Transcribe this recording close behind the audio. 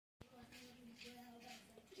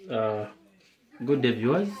Good day,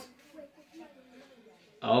 viewers.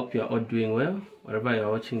 I hope you are all doing well wherever you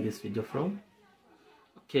are watching this video from.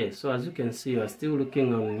 Okay, so as you can see, you are still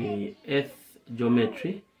looking on the earth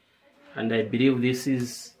geometry, and I believe this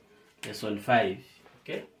is lesson 5.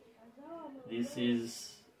 Okay, this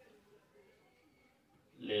is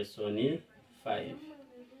lesson 5,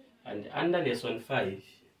 and under lesson 5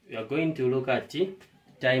 we are going to look at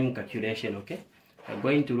time calculation. Okay, we are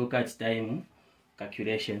going to look at time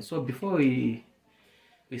calculation. So before we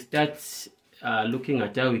start looking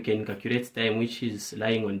at how we can calculate time, which is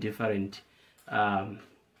lying on different time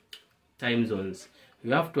zones,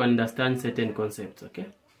 we have to understand certain concepts. Okay,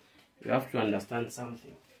 we have to understand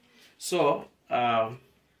something. So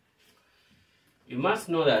you must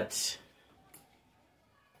know that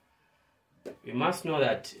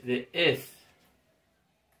the earth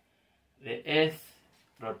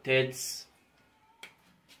rotates,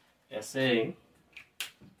 we are saying,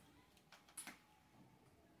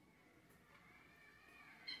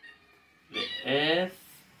 the earth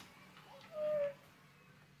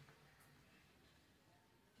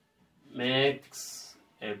makes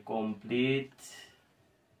a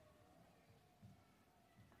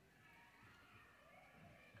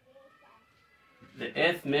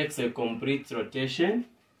complete rotation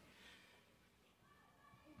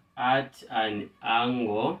at an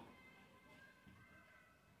angle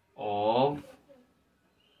of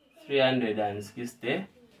 360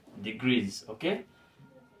 degrees. Okay,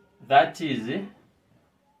 that is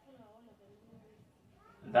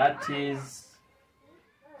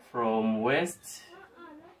from west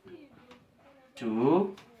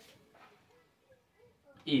to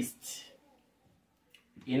east.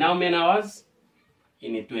 In how many hours?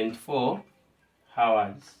 In 24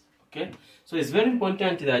 hours. Okay, so it's very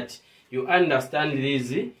important that you understand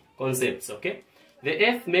these concepts. Okay, the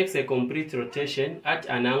earth makes a complete rotation at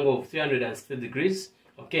an angle of 360 degrees.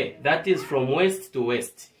 Okay, that is from west to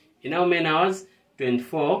west. In how many hours?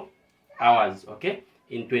 24 hours. Okay,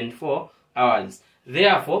 in 24 hours.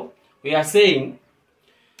 Therefore, we are saying,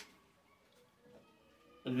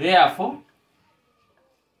 therefore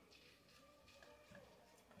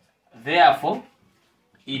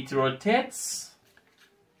it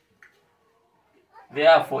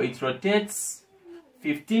rotates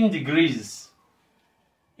 15 degrees.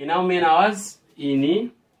 In how many hours?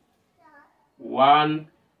 In 1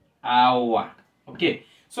 hour. Okay,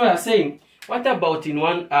 so we are saying, what about in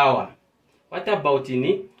 1 hour? What about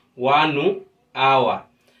in 1 hour?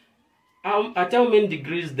 At how many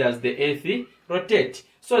degrees does the earth rotate?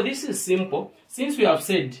 So this is simple. Since we have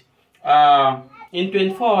said in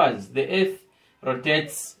 24 hours the earth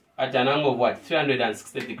rotates at an angle of what?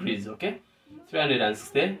 360 degrees. Okay,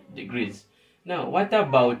 360 degrees. Now what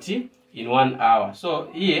about in 1 hour? So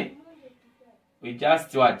here we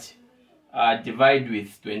just what? Divide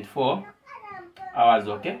with 24 hours.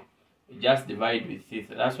 Okay, we just divide with it.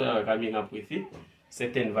 That's why we're coming up with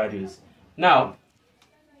certain values. Now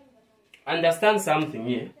understand something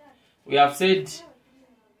here. We have said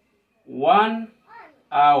 1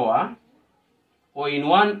 hour, or in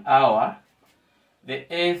 1 hour the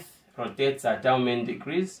earth rotates at how many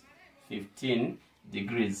degrees? 15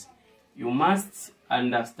 degrees. You must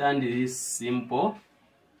understand this simple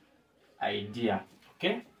idea.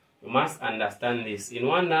 Okay, you must understand this. In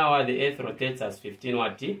 1 hour the earth rotates at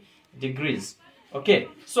 15 degrees. Okay,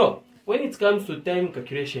 so when it comes to time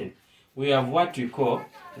calculation, we have what we call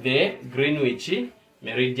the Greenwich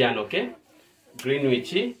meridian. Okay,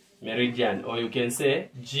 Greenwich meridian, or you can say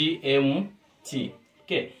GMT.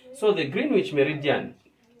 Okay, so the Greenwich meridian,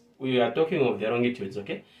 we are talking of the longitudes.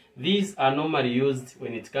 Okay, these are normally used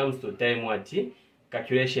when it comes to time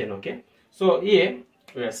calculation. Okay, so here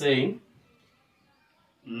we are saying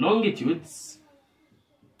longitudes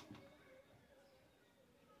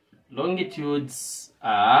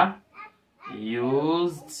are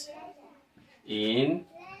used in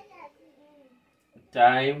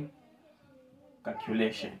time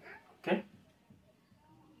calculation. Okay,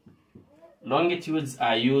 longitudes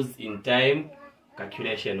are used in time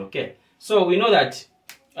calculation. Okay, so we know that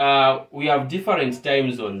we have different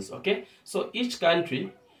time zones. Okay, so each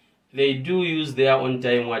country, they do use their own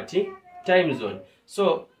time zone.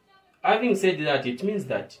 So having said that, it means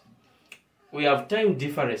that we have time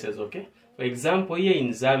differences. Okay, for example, here in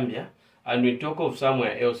Zambia, and we talk of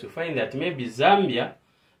somewhere else, we find that maybe Zambia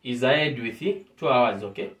is ahead with 2 hours.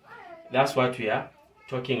 Okay, that's what we are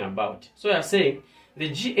talking about. So we are saying the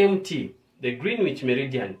GMT, the Greenwich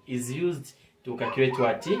meridian, is used to calculate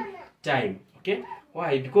what? Time. Okay,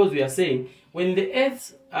 why? Because we are saying when the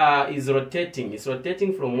earth is rotating, it's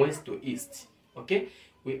rotating from west to east. Okay,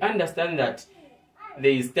 we understand that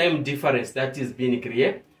there is time difference that is being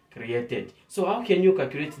created. So how can you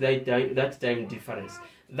calculate that time difference?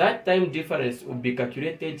 That time difference will be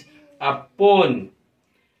calculated upon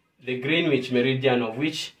the Greenwich meridian of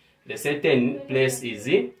which the certain place is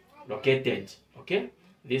located. Okay,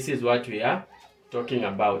 this is what we are talking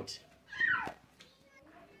about.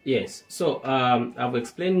 Yes, so I've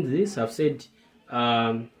explained this. I've said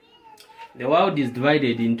the world is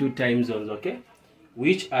divided into time zones, okay,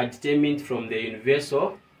 which are determined from the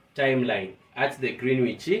universal timeline at the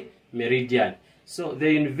Greenwich meridian. So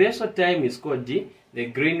the universal time is called the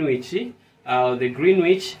Greenwich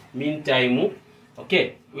Mean Time,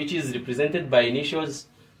 okay, which is represented by initials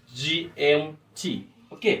GMT.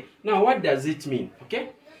 Okay, now what does it mean? Okay,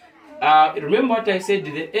 remember what I said,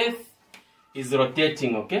 the Earth is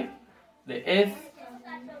rotating, okay? The Earth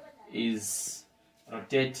is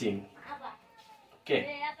rotating.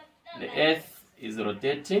 Okay, the Earth is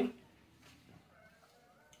rotating.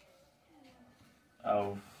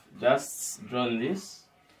 I've just drawn this.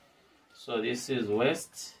 So this is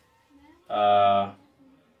west.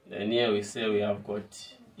 Then here we say we have got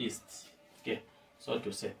east. Okay, so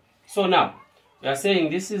to say. So now we are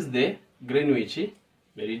saying this is the Greenwich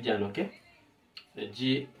meridian, okay? The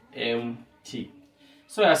GMT.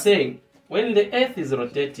 So we are saying when the Earth is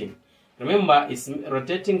rotating, remember it's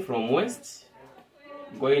rotating from west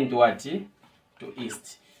going to what? To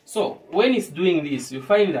east. So when it's doing this, you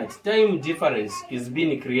find that time difference is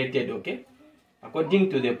being created, okay, according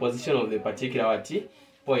to the position of the particular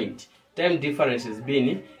point. Time difference is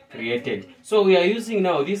being created. So we are using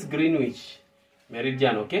now this Greenwich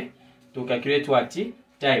meridian, okay, to calculate what?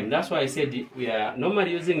 Time. That's why I said we are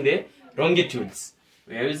normally using the longitudes.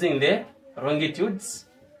 We are using the longitudes.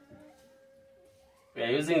 We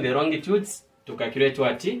are using the longitudes to calculate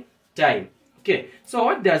what? Time. Okay, so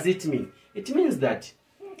what does it mean? It means that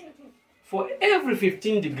for every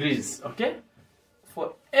 15 degrees, okay,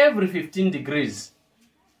 for every 15 degrees,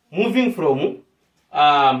 moving from,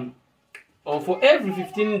 or for every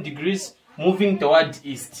 15 degrees moving toward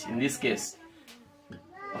east, in this case,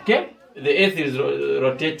 okay, the Earth is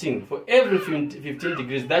rotating for every 15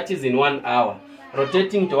 degrees, that is in 1 hour,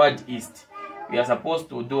 rotating toward east. We are supposed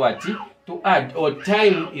to do what? To add, or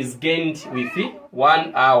time is gained with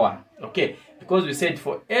 1 hour, okay, because we said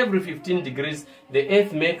for every 15 degrees, the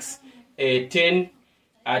Earth makes a 10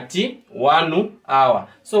 at 1 hour.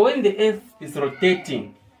 So when the Earth is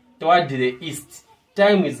rotating toward the east,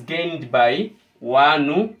 time is gained by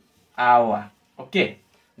 1 hour. Okay,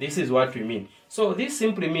 this is what we mean. So this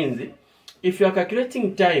simply means if you are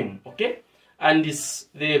calculating time, okay, and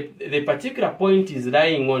the particular point is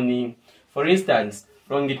lying on, for instance,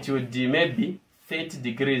 longitude maybe 30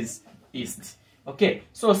 degrees east. Okay,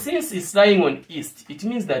 so since it's lying on east, it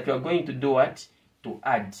means that you are going to do what? To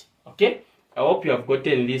add. Okay, I hope you have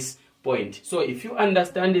gotten this point. So if you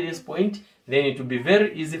understand this point, then it will be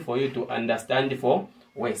very easy for you to understand for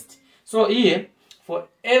west. So here, for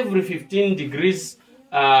every 15 degrees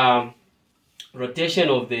rotation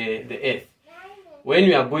of the Earth, when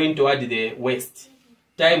we are going toward the west,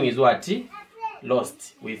 time is what?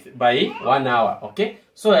 Lost by 1 hour. Okay,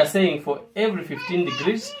 so we are saying for every 15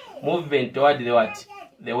 degrees movement toward the what?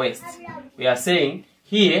 The west, we are saying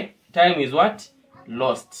here time is what?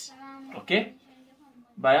 Lost. Okay,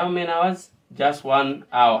 by how many hours? Just 1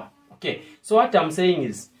 hour. Okay, so what I'm saying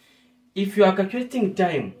is, if you are calculating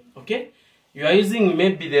time, okay, you are using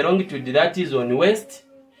maybe the longitude that is on west,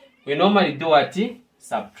 we normally do what?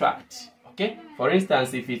 Subtract. Okay, for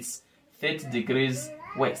instance, if it's 30 degrees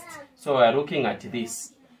west, so we are looking at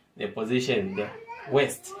this, the position, the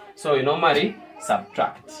west, so we normally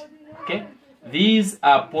subtract. Okay, these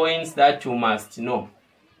are points that you must know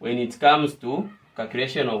when it comes to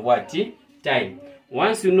calculation of what? Time.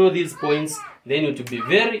 Once you know these points, then it will be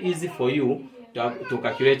very easy for you to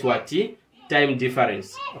calculate what? Time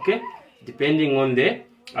difference. Okay, depending on the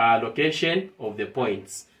location of the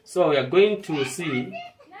points. So we are going to see,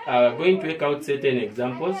 going to work out certain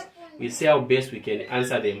examples. We see how best we can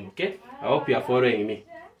answer them. Okay, I hope you are following me.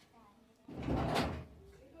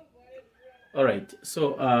 Alright,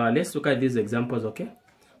 so let's look at these examples. Okay,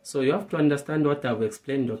 so you have to understand what I've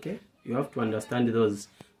explained. Okay, you have to understand those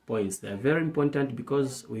points. They are very important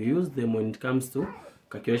because we use them when it comes to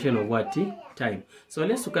calculation of what? Time. So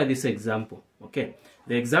let's look at this example. Okay,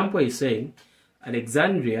 the example is saying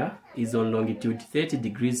Alexandria is on longitude 30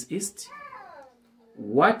 degrees east.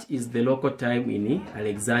 What is the local time in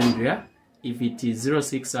Alexandria if it is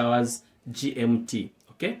 06 hours GMT?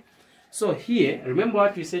 Okay, so here, remember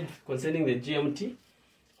what we said concerning the GMT?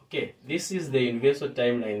 Okay, this is the universal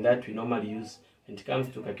timeline that we normally use when it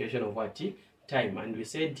comes to calculation of what? time, and we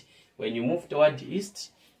said when you move toward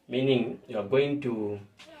east, meaning you are going to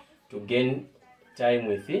gain time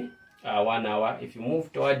with 1 hour. If you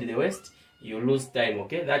move toward the west, you lose time.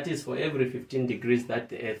 Okay, that is for every 15 degrees that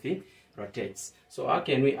the earth rotates. So how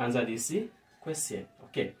can we answer this question?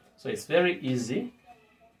 Okay, so it's very easy.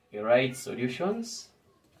 You write solutions.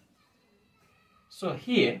 So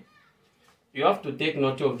here you have to take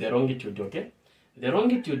note of the longitude. Okay, the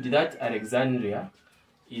longitude that Alexandria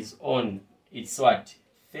is on, it's what,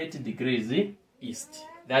 30 degrees east.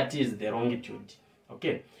 That is the longitude.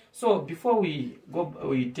 Okay, so before we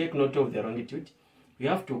take note of the longitude, we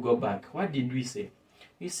have to go back. What did we say?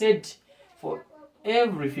 We said for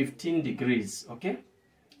every 15 degrees, okay,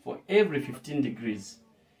 for every 15 degrees,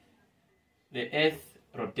 the earth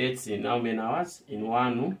rotates in how many hours? In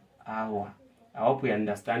 1 hour. I hope we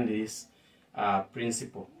understand this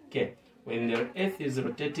principle. Okay, when the earth is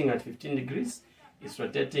rotating at 15 degrees, it's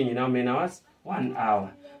rotating in how many hours? 1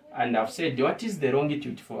 hour. And I've said what is the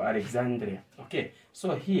longitude for Alexandria. Okay,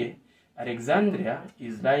 so here Alexandria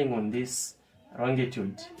is lying on this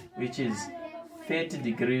longitude, which is 30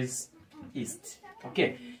 degrees east.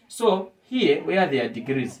 Okay, so here where there are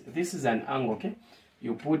degrees, this is an angle. Okay,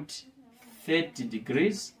 you put 30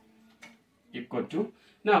 degrees equal to,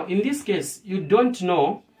 now in this case you don't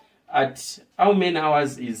know at how many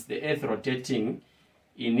hours is the earth rotating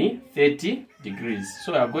in 30 degrees,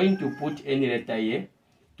 so we are going to put any letter here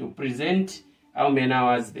to present how many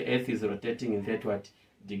hours the earth is rotating in 30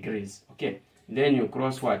 degrees. Okay, then you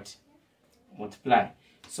cross what? Multiply.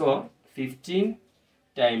 So 15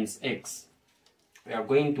 times x, we are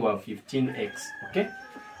going to have 15x. Okay,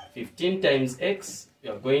 15 times x, we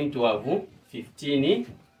are going to have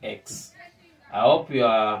 15x. I hope you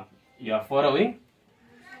are following.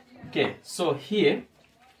 Okay, so here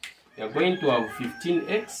we are going to have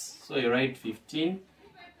 15x, so you write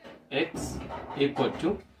 15x equal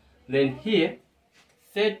to, then here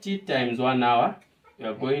 30 times 1 hour, we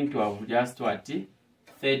are going to have just what?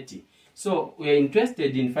 30. So we are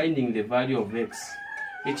interested in finding the value of x,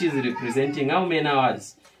 which is representing how many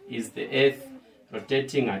hours is the earth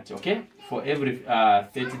rotating at, okay, for every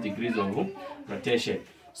 30 degrees of rotation.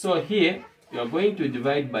 So here we are going to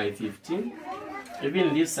divide by 15.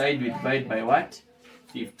 Even this side we divide by what?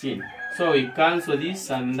 15. So we cancel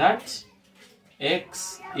this and that.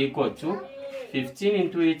 X equal to 15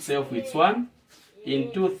 into itself, it's 1,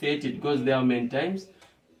 into 30, it goes there how many times?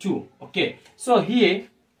 2. Okay, so here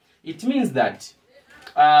it means that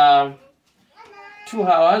 2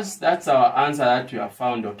 hours, that's our answer that we have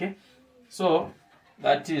found. Okay, so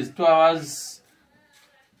that is 2 hours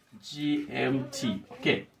GMT.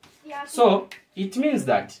 Okay, so it means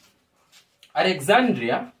that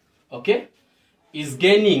Alexandria, okay, is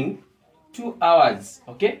gaining 2 hours,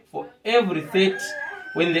 okay, for every 30,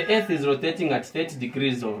 when the earth is rotating at 30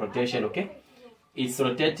 degrees of rotation. Okay, it's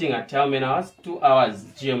rotating at how many hours? 2 hours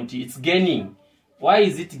GMT. It's gaining. Why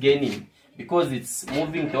is it gaining? Because it's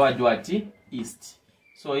moving toward what? East.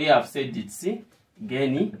 So here I've said it's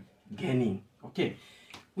gaining. Okay,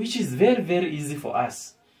 which is very, very easy for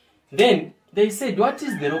us. Then they said, what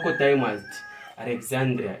is the local time at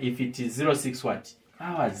Alexandria if it is 06 what?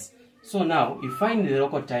 Hours. So now you find the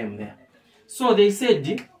local time there. So they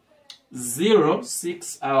said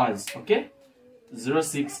 06 hours. Okay,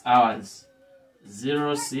 06 hours.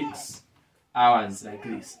 06 hours, like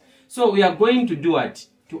this. So we are going to do what?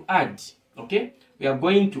 To add. Okay, we are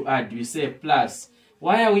going to add. We say plus.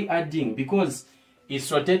 Why are we adding? Because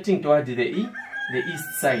it's rotating toward the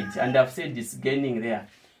east side, and I've said it's gaining there.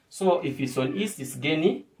 So if it's on east, it's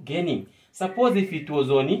gaining. Suppose if it was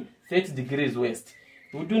on 30 degrees west,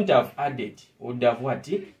 we wouldn't have added, we would have what?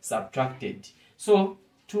 Subtracted. So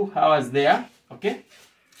 2 hours there. Okay,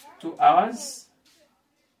 2 hours.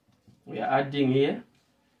 We are adding here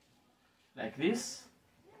like this.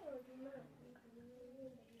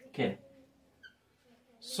 Okay,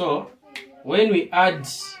 so when we add,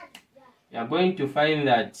 we are going to find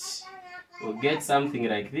that we'll get something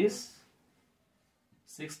like this.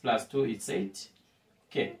 6 plus 2 is 8.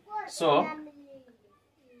 Okay, so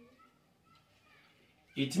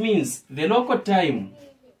it means the local time,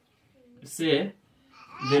 say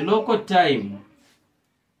the local time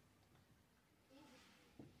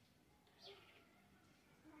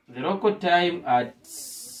at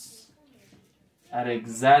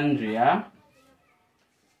Alexandria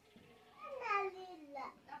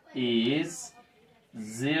is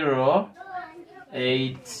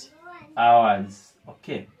 08 hours.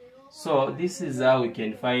 Okay, so this is how we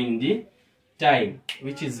can find the time,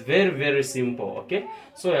 which is very, very simple. Okay,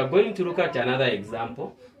 so we are going to look at another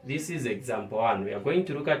example. This is example 1. We are going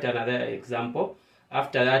to look at another example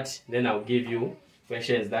After that, then I'll give you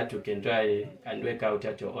questions that you can try and work out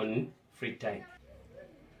at your own free time.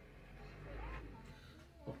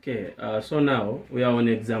 Okay, so now we are on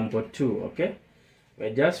example 2, okay?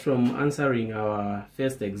 We're just from answering our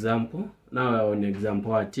first example. Now we're on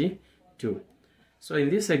example 2. So in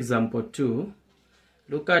this example 2,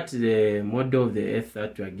 look at the model of the earth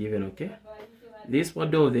that we are given, okay? This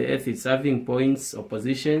model of the earth is having points or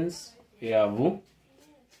positions. We have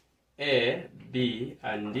A, B,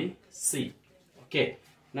 and C. Okay,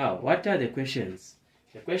 now what are the questions?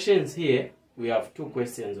 The questions here, we have 2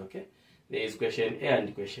 questions, okay? There is question A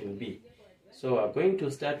and question B. So we're going to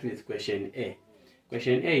start with question A.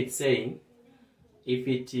 Question A is saying, if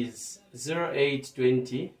it is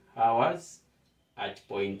 0820 hours at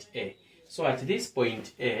point A. So at this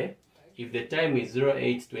point A, if the time is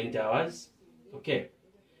 0820 hours, okay,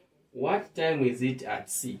 what time is it at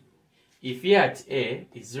C? If here at A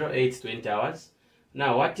is 0820 hours,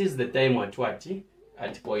 now what is the time at what?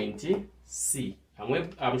 At point C.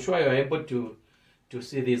 I'm sure you are able to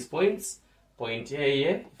see these points. Point A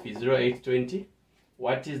here, if it's 0820,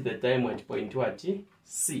 what is the time at point what?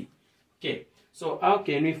 C. Okay, so how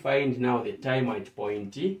can we find now the time at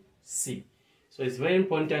point C? So it's very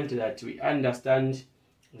important that we understand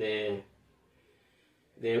the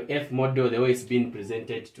F model, the way it's being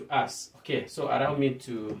presented to us. Okay, so allow me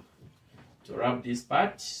to wrap this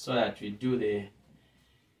part so that we do the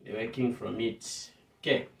working from it.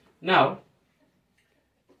 Okay, now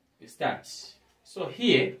we start. So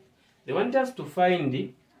here they want us to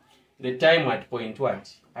find the time at point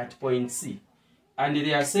what? At point C. And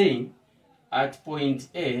they are saying at point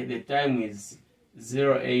A the time is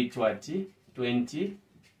 0820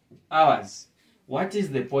 hours. What is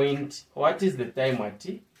the point? What is the time at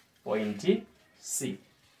point C?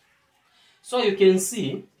 So you can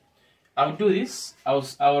see, I'll do this.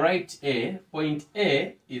 I'll write A. Point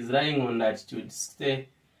A is lying on latitude, say,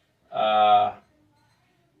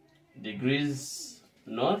 degrees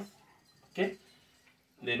north. Okay.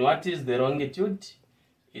 Then what is the longitude?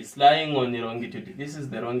 It's lying on the longitude. This is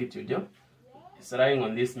the longitude. Yeah? It's lying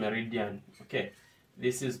on this meridian. Okay.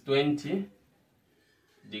 This is 20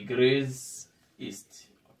 degrees east.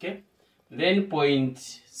 Okay. Then point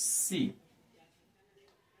C.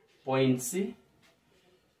 Point C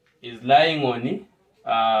is lying on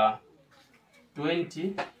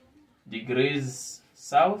 20 degrees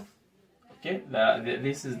south. Okay.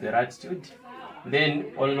 This is the latitude.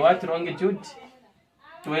 Then on what longitude?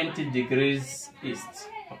 20 degrees east.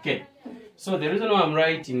 Okay. So the reason why I'm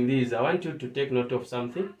writing this, I want you to take note of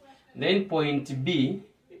something. Then point B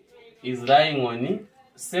is lying on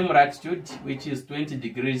same latitude, which is 20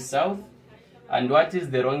 degrees south. And what is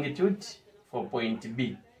the longitude for point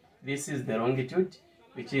B? This is the longitude,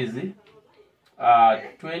 which is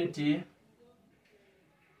 20.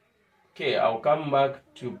 Okay, I'll come back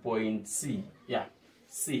to point C. Yeah,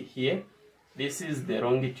 C here. This is the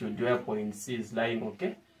longitude where point C is lying,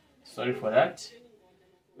 okay? Sorry for that.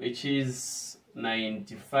 Which is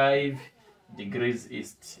 95 degrees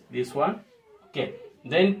east. This one. Okay.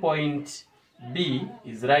 Then point B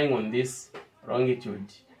is lying on this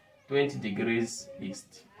longitude, 20 degrees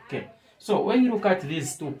east. Okay. So when you look at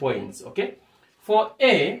these 2 points, okay? For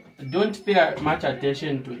A, don't pay much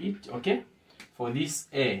attention to it, okay? For this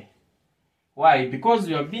A. Why? Because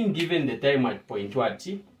you have been given the time at point what?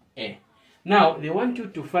 A. Now, they want you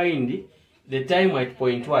to find the time at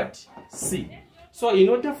point what? C. So, in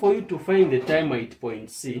order for you to find the time at point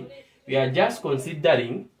C, we are just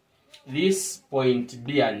considering this point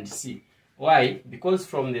B and C. Why? Because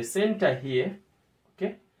from the center here,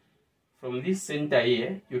 okay, from this center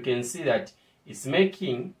here, you can see that it's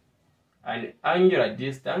making an angular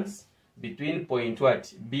distance between point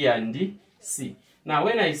what? B and C. Now,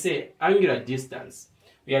 when I say angular distance,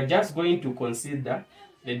 we are just going to consider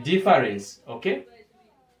the difference, okay,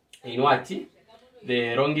 in what?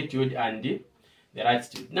 The longitude and the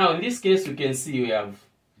latitude. Now, in this case, you can see we have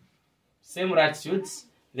same latitudes,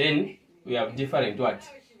 then we have different what?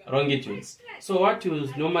 Longitudes. So, what you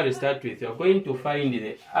normally start with, you're going to find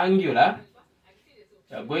the angular,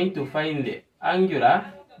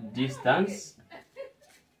 distance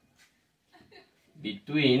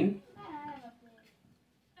between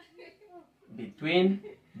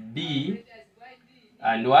B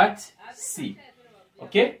and what? C.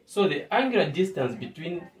 Okay, so the angular distance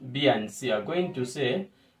between B and C are going to say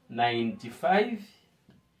 95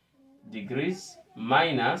 degrees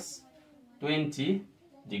minus 20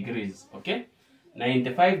 degrees. Okay,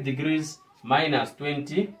 95 degrees minus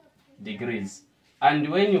 20 degrees. And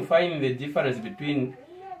when you find the difference between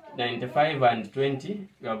 95 and 20,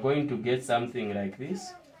 you are going to get something like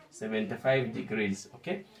this. 75 degrees.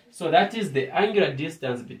 Okay, so that is the angular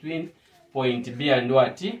distance between point B and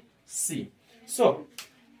what? C. So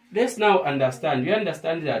let's now understand. We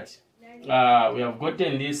understand that we have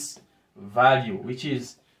gotten this value, which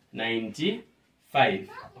is 95.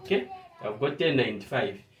 Okay, we have gotten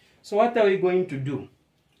 95. So what are we going to do?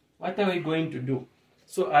 What are we going to do?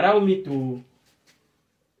 So allow me to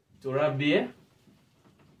rub here.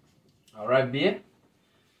 I'll rub here.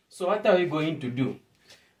 So what are we going to do?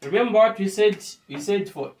 Remember what we said? We said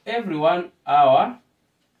for every 1 hour,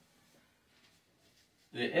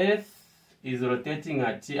 the Earth is rotating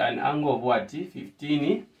at an angle of what?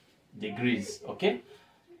 15 degrees. Okay.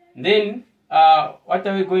 Then what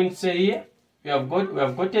are we going to say here? We have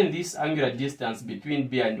gotten this angular distance between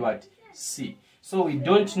B and what? C. So we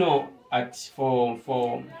don't know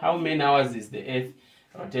for how many hours is the Earth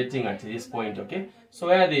rotating at this point. Okay. So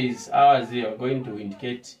where there is hours here, we are going to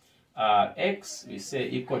indicate x, we say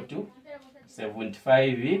equal to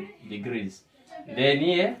 75 degrees. Then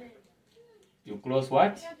here you close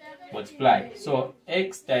what? Multiply. So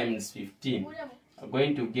x times 15. We're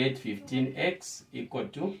going to get 15x equal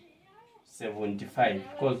to 75,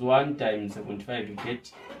 because 1 times 75 you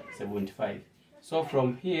get 75. So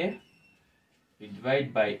from here we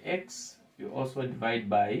divide by x, you also divide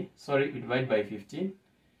by, we divide by 15.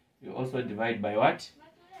 You also divide by what?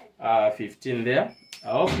 15 there. I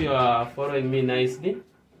hope you are following me nicely.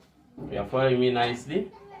 You are following me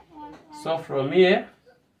nicely. So from here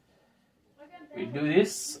we do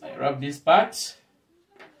this. I rub this part.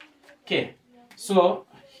 Okay. So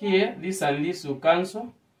here this and this will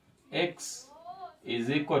cancel. X is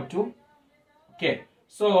equal to, okay,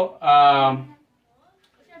 so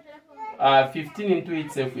 15 into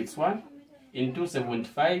itself it's 1, into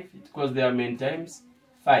 75, it goes there many times,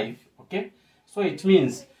 5. Okay, so it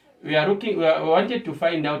means we wanted to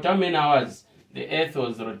find out how many hours the Earth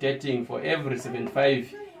was rotating for every 75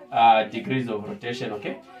 degrees of rotation.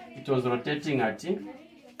 Okay, it was rotating at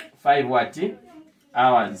 5 what?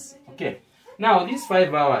 Hours. Okay, now these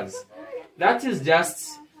 5 hours, that is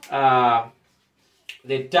just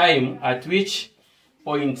the time at which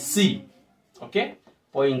point C, okay,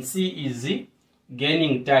 point C is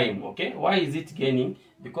gaining time. Okay, why is it gaining?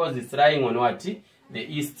 Because it's lying on what? The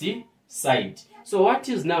east side. So what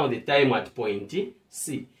is now the time at point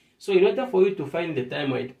C? So in order for you to find the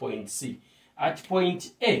time at point C, at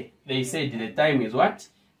point A, they said the time is what?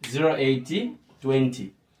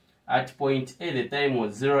 08:20. At point A, the time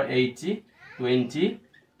was 08:20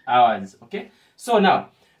 hours. Okay, so now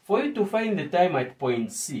for you to find the time at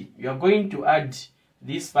point C, you are going to add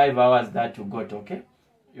these 5 hours that you got. Okay,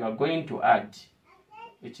 you are going to add,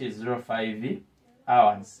 which is 05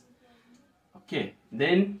 hours. Okay,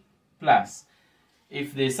 then plus,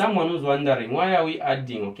 if there's someone who's wondering why are we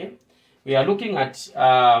adding, okay, we are looking at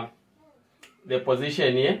the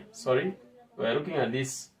position here. We are looking at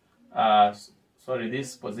this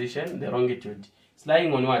this position, the longitude. It's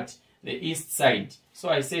lying on what? The east side. So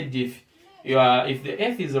I said if the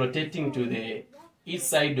Earth is rotating to the east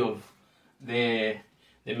side of the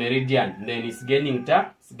meridian, then it's gaining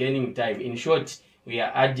time. In short, we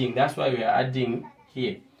are adding. That's why we are adding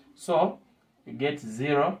here. So you get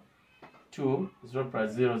 0, 2, 0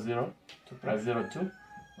 plus 0, 0, 2 plus 0, 2.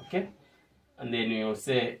 Okay, and then you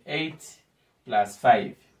say 8 plus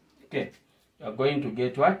 5. Okay, you are going to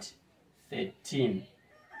get what? 13.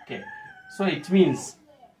 Okay, so it means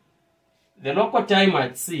the local time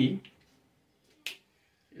at C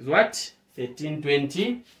is what?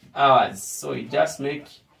 13:20 hours. So you just make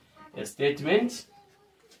a statement.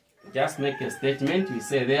 We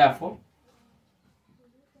say therefore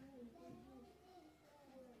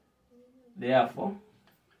the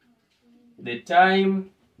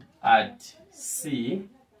time at C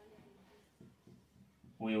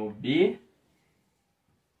will be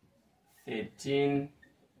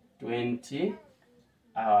 13:20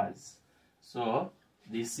 hours. So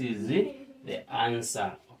this is the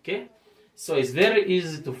answer. Okay, so it's very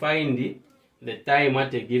easy to find the time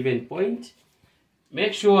at a given point.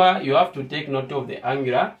 Make sure you have to take note of the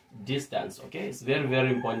angular distance. Okay, it's very,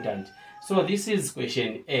 very important. So this is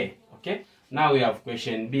question A. Okay, now we have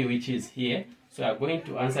question B, which is here. So I'm going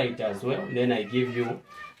to answer it as well. Then I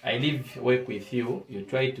leave work with you. You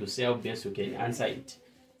try to see how best you can answer it.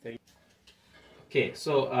 Okay,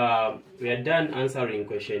 so we are done answering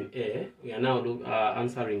question A. We are now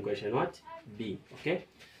answering question what? B. Okay,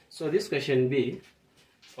 so this question B.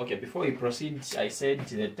 Okay, before we proceed, I said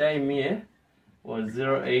the time here was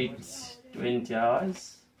 08:20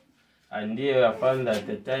 hours, and here I found that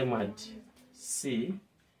the time at C,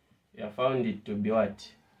 we have found it to be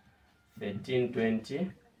what?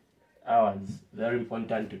 13:20 hours. Very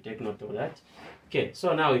important to take note of that. Okay,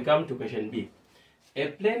 so now we come to question B. A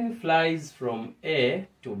plane flies from A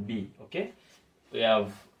to B. Okay, we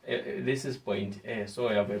have this is point A, so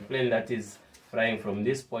we have a plane that is flying from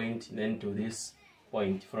this point then to this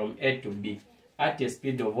point, from A to B, at a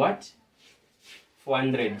speed of what?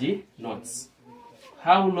 400 knots.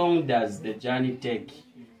 How long does the journey take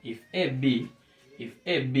if AB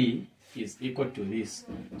is equal to this?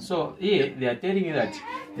 So here they are telling you that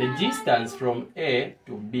the distance from A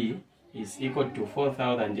to B is equal to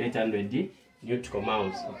 4,800 Newton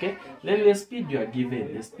miles. Okay, then the speed you are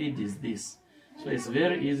given, the speed is this. So it's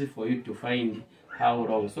very easy for you to find how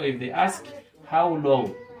long. So if they ask how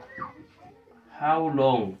long,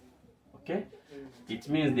 okay, it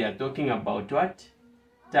means they are talking about what?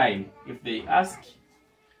 Time. If they ask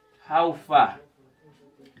how far,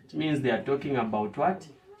 it means they are talking about what?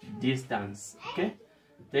 Distance. Okay,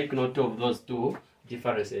 take note of those two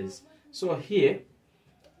differences. So here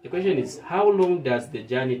the question is, how long does the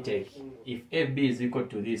journey take if AB is equal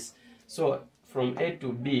to this? So from A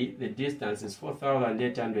to B, the distance is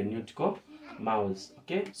 4,800 Newton miles.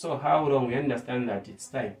 Okay, so how long? We understand that it's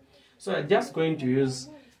time. So I'm just going to use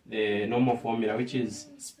the normal formula, which is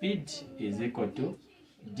speed is equal to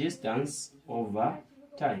distance over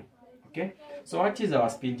time. Okay, so what is our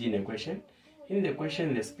speed in the question? In the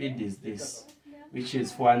question, the speed is this, which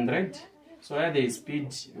is 400. So where there is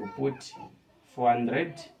speed, you put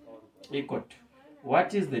 400 equal to,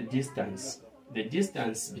 what is the distance? The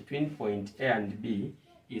distance between point A and B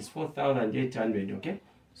is 4,800. Okay,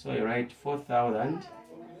 so you write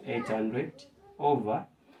 4,800 over,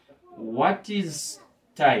 what is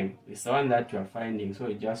time? It's the one that you are finding, so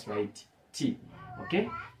you just write T. Okay,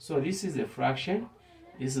 so this is a fraction,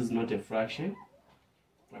 this is not a fraction.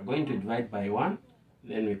 We're going to divide by 1,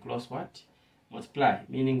 then we close what? Multiply,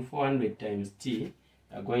 meaning 400 times T,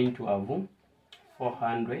 we are going to have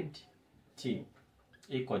 400 T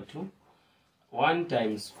equal to 1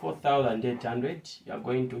 times 4,800, you are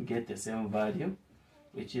going to get the same value,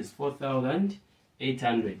 which is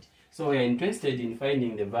 4,800. So we are interested in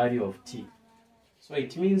finding the value of T. So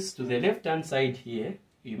it means to the left hand side here,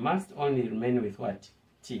 you must only remain with what?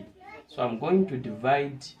 T. So I'm going to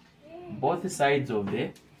divide both sides of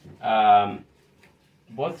the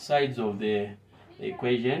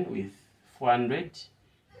equation with 400,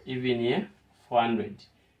 even here 400,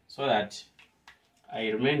 so that I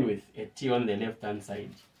remain with a T on the left hand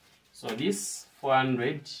side. So this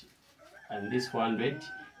 400 and this 400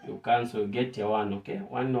 you cancel, get a 1. Okay,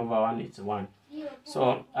 1 over 1 is 1.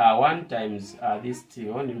 So 1 times this T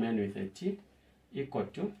will remain with a T equal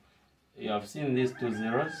to, you have seen these two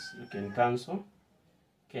zeros, you can cancel.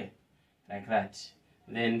 Okay, like that.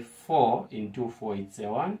 Then 4 into 4, it's a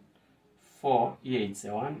 1. 4 here, it's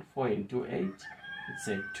a 1. 4 into 8, it's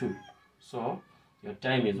a 2. So your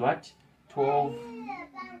time is what? 12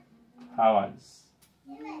 hours.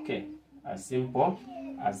 Okay, as simple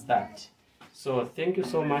as that. So thank you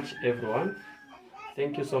so much, everyone.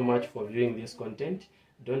 Thank you so much for viewing this content.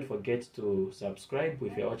 Don't forget to subscribe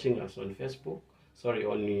if you're watching us on Facebook. Sorry,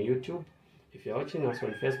 on YouTube. If you're watching us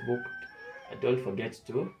on Facebook, don't forget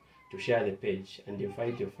to share the page and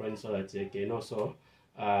invite your friends so that they can also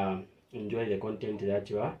enjoy the content that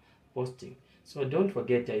you are posting. So don't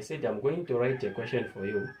forget, I said I'm going to write a question for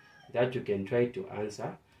you that you can try to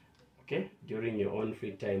answer, okay, during your own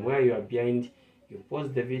free time. Where you are behind, you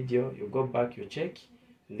pause the video, you go back, you check,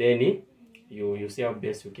 then you see how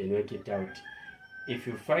best you can work it out. If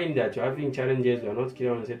you find that you're having challenges, you're not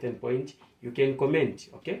clear on a certain point, you can comment,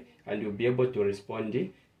 okay, and you'll be able to respond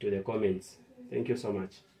to the comments. Thank you so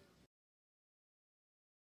much.